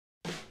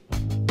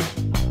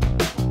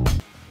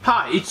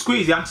Hi, it's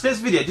Squeezy, and today's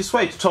video I just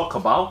wanted to talk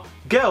about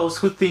girls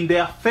who think they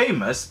are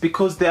famous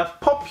because they are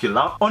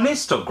popular on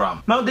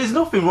Instagram. Now, there's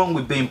nothing wrong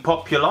with being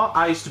popular.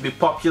 I used to be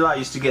popular, I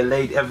used to get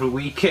laid every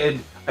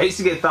weekend. I used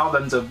to get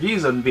thousands of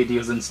views on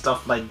videos and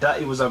stuff like that.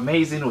 It was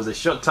amazing, it was a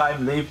short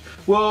time lived.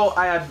 Well,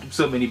 I had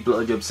so many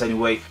blowjobs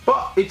anyway.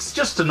 But it's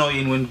just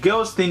annoying when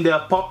girls think they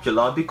are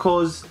popular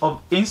because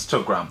of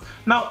Instagram.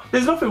 Now,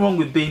 there's nothing wrong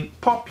with being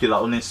popular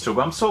on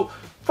Instagram. So,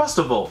 first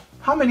of all,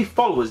 how many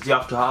followers do you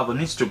have to have on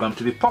Instagram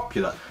to be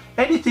popular?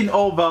 Anything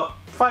over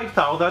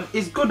 5,000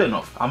 is good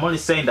enough. I'm only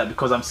saying that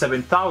because I'm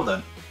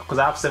 7,000, because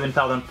I have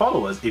 7,000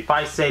 followers. If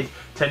I said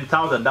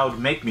 10,000, that would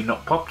make me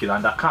not popular,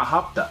 and I can't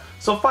have that.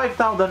 So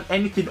 5,000,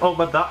 anything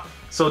over that,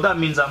 so that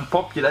means I'm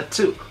popular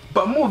too.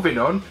 But moving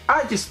on,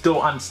 I just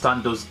don't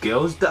understand those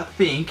girls that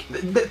think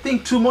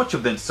too much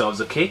of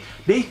themselves, okay?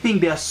 They think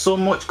they are so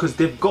much because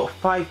they've got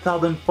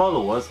 5,000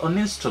 followers on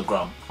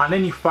Instagram. And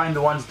then you find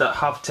the ones that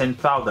have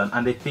 10,000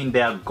 and they think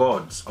they are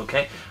gods,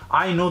 okay?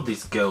 I know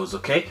these girls,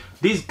 okay?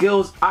 These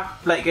girls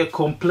act like a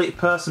complete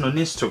person on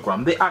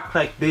Instagram. They act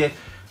like they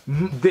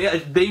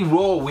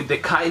roll with the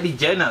Kylie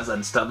Jenners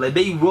and stuff. Like,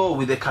 they roll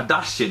with the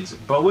Kardashians.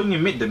 But when you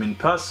meet them in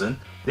person,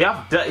 they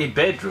have dirty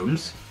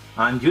bedrooms.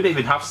 And you don't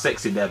even have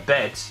sex in their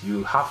beds.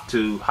 You have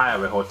to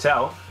hire a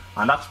hotel,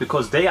 and that's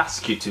because they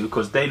ask you to,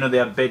 because they know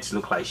their beds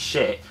look like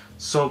shit.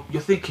 So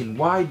you're thinking,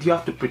 why do you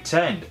have to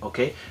pretend,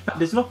 okay? Now,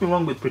 there's nothing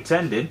wrong with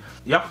pretending.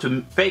 You have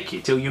to fake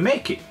it till you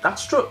make it.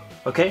 That's true,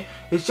 okay?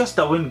 It's just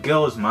that when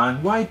girls,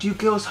 man, why do you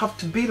girls have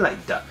to be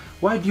like that?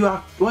 Why do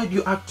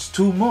you act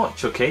too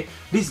much, okay?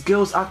 These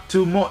girls act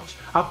too much.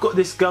 I've got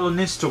this girl on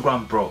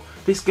Instagram, bro.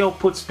 This girl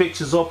puts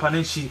pictures up, and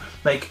then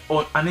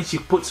she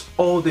puts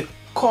all the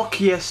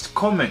cockiest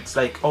comments,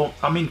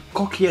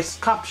 cockiest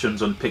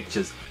captions on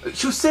pictures.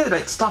 She'll say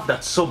like stuff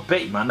that's so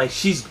bait, man, like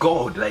she's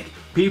God, like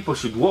people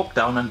should walk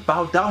down and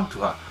bow down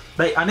to her.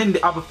 Like, and then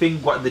the other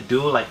thing what they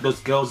do, like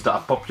those girls that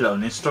are popular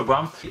on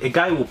Instagram, a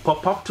guy will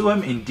pop up to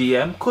them in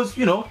DM, because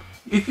you know,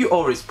 if you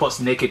always post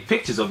naked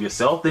pictures of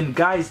yourself, then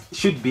guys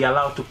should be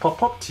allowed to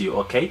pop up to you,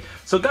 okay?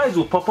 So guys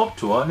will pop up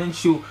to her, and then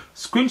she'll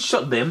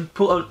screenshot them,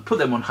 put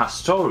them on her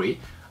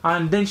story,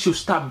 and then she'll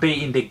start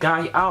baiting the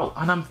guy out.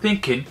 And I'm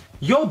thinking,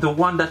 you're the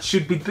one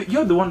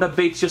that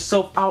baits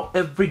yourself out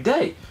every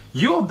day.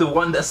 You're the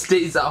one that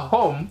stays at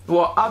home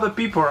while other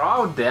people are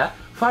out there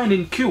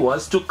finding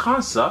cures to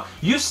cancer.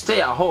 You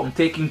stay at home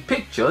taking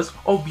pictures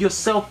of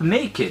yourself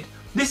naked.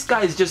 This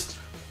guy is just,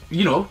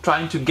 you know,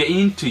 trying to get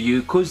into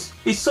you because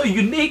it's so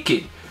you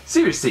naked.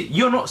 Seriously,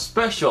 you're not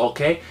special,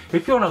 okay?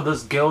 If you're one of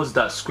those girls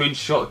that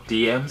screenshot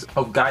DMs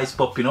of guys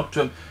popping up to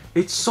them,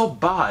 it's so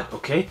bad,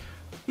 okay?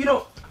 You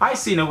know, I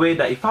see in a way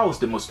that if I was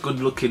the most good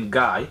looking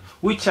guy,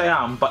 which I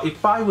am, but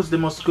if I was the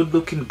most good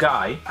looking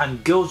guy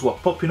and girls were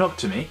popping up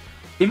to me,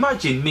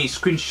 imagine me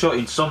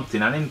screenshotting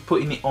something and then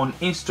putting it on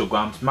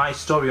Instagram, my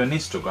story on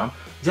Instagram,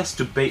 just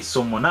to bait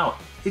someone out.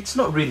 It's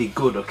not really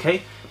good,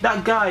 okay?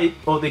 That guy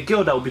or the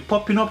girl that will be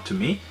popping up to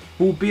me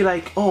will be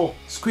like, oh,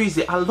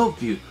 Squeezy, I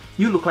love you.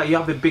 You look like you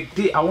have a big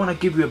dick. I want to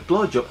give you a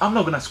blowjob. I'm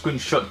not going to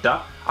screenshot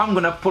that. I'm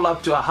going to pull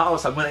up to her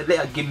house. I'm going to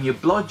let her give me a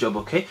blowjob,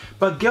 okay?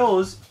 But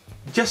girls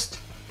just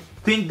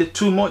think they're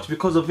too much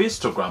because of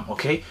Instagram,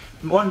 okay?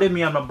 One day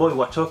me and my boy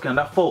were talking and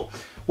I thought,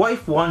 what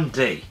if one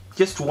day,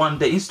 just one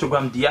day,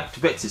 Instagram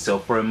deactivates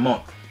itself for a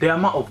month? The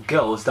amount of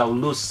girls that will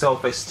lose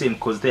self-esteem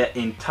because their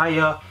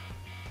entire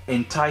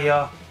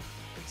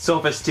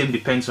self-esteem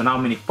depends on how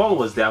many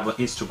followers they have on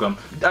Instagram.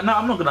 Now,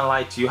 I'm not gonna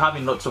lie to you,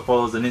 having lots of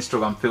followers on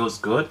Instagram feels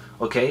good,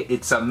 okay?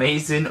 It's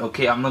amazing,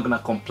 okay? I'm not gonna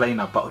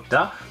complain about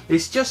that.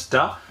 It's just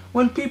that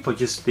when people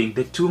just think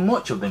they're too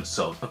much of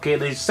themselves, okay?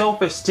 There's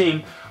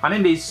self-esteem, and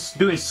then they're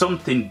doing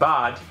something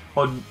bad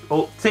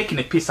or taking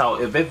a piss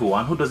out of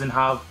everyone who doesn't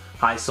have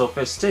high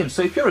self-esteem.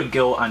 So if you're a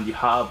girl and you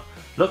have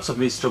lots of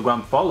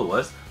Instagram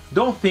followers,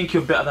 don't think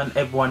you're better than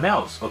everyone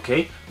else,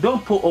 okay?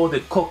 Don't put all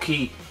the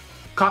cocky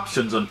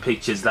captions on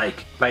pictures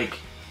like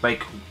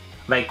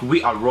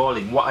we are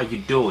rolling, what are you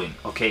doing,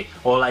 okay?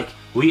 Or like,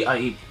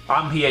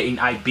 I'm here in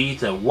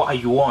Ibiza, what are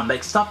you on?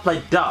 Like stuff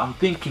like that. I'm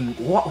thinking,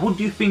 who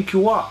do you think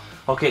you are?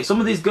 Okay, some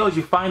of these girls,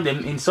 you find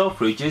them in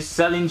Selfridges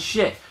selling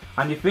shit,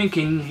 and you're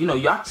thinking, you know,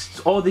 you act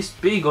all this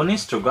big on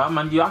Instagram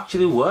and you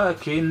actually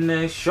work in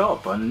a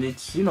shop, and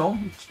it's, you know,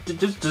 it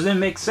just doesn't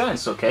make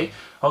sense, okay?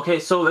 Okay,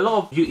 so a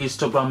lot of you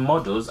Instagram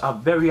models are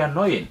very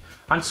annoying,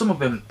 and some of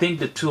them think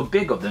they're too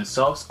big of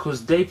themselves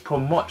because they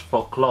promote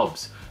for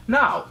clubs.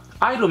 Now,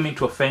 I don't mean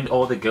to offend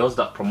all the girls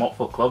that promote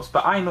for clubs,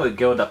 but I know a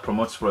girl that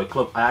promotes for a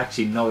club. I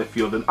actually know a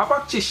few of them. I've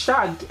actually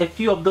shagged a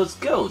few of those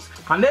girls,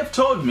 and they've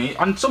told me,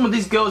 and some of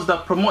these girls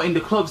that promote in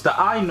the clubs that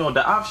I know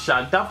that I've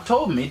shagged, they've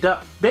told me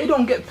that they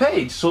don't get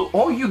paid. So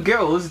all you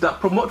girls that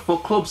promote for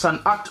clubs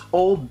and act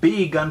all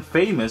big and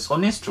famous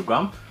on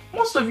Instagram,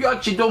 most of you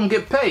actually don't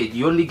get paid.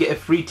 You only get a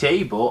free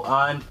table,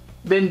 and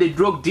then the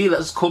drug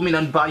dealers come in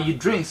and buy you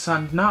drinks,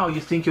 and now you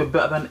think you're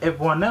better than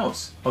everyone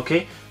else,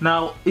 okay?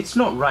 Now, it's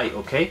not right,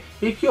 okay?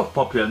 If you're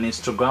popular on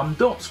Instagram,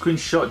 don't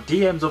screenshot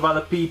DMs of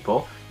other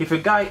people. If a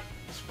guy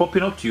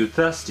popping up to you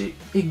thirsty,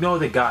 ignore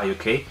the guy,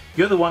 okay?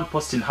 You're the one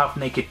posting half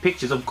naked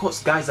pictures, of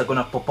course guys are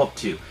gonna pop up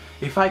to you.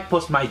 If I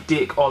post my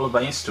dick all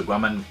over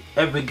Instagram and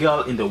every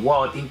girl in the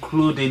world,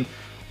 including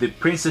the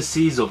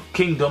princesses of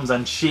kingdoms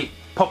and shit,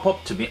 pop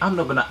up to me, I'm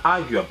not gonna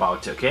argue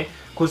about it, okay?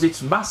 Because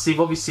it's massive,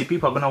 obviously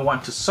people are gonna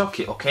want to suck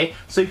it, okay?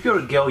 So if you're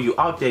a girl, you're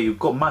out there, you've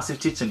got massive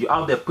tits and you're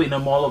out there putting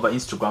them all over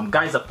Instagram,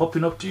 guys are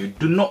popping up to you,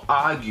 do not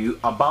argue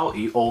about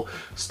it or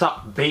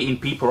start baiting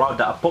people out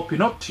that are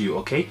popping up to you,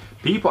 okay?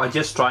 People are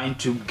just trying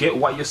to get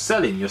what you're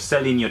selling. You're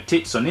selling your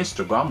tits on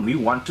Instagram, we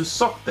want to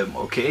suck them,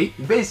 okay?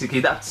 Basically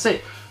that's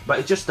it. But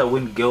it's just that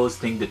when girls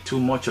think they're too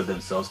much of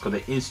themselves because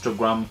they're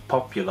Instagram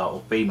popular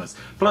or famous.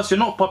 Plus you're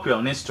not popular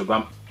on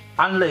Instagram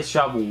unless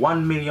you have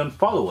 1 million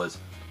followers.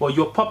 Well,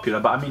 you're popular,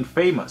 but I mean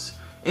famous.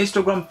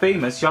 Instagram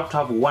famous, you have to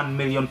have 1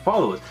 million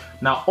followers.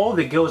 Now all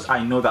the girls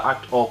I know that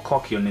act all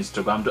cocky on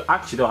Instagram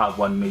actually don't have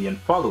 1 million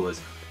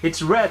followers.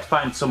 It's rare to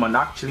find someone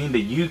actually in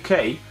the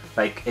UK,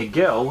 like a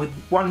girl with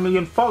 1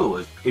 million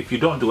followers, if you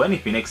don't do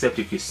anything except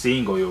if you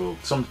sing or you're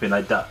something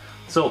like that.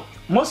 So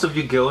most of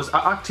you girls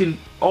are acting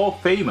all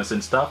famous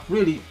and stuff.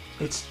 Really,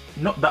 it's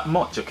not that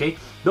much, okay?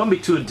 Don't be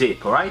too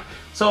deep, alright?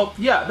 So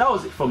yeah, that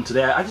was it from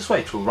today. I just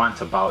wanted to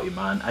rant about it,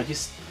 man. I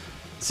just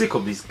sick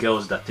of these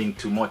girls that think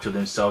too much of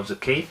themselves,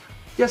 okay?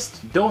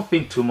 Just don't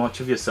think too much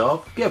of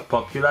yourself. Get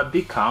popular,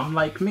 be calm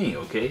like me,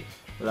 okay?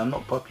 Well, I'm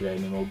not popular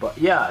anymore, but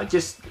yeah,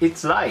 just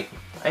it's life.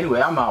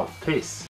 Anyway, I'm out. Peace.